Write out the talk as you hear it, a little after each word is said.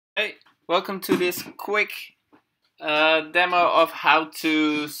Hey, welcome to this quick demo of how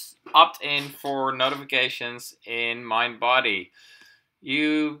to opt in for notifications in Mindbody.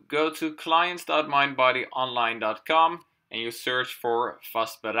 You go to clients.mindbodyonline.com and you search for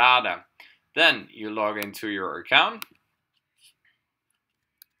Vastberaden. Then you log into your account.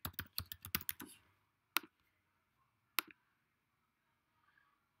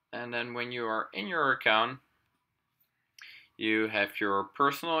 And then when you are in your account, you have your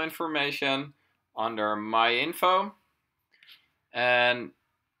personal information under My Info. And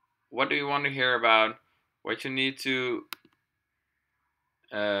what do you want to hear about? What you need to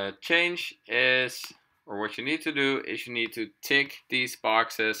change is, or what you need to do is you need to tick these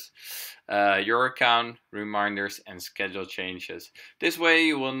boxes, your account, reminders, and schedule changes. This way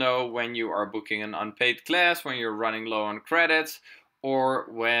you will know when you are booking an unpaid class, when you're running low on credits, or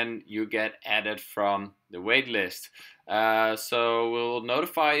when you get added from the waitlist. So we'll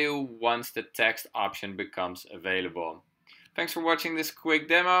notify you once the text option becomes available. Thanks for watching this quick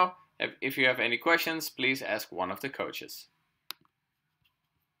demo. If you have any questions, please ask one of the coaches.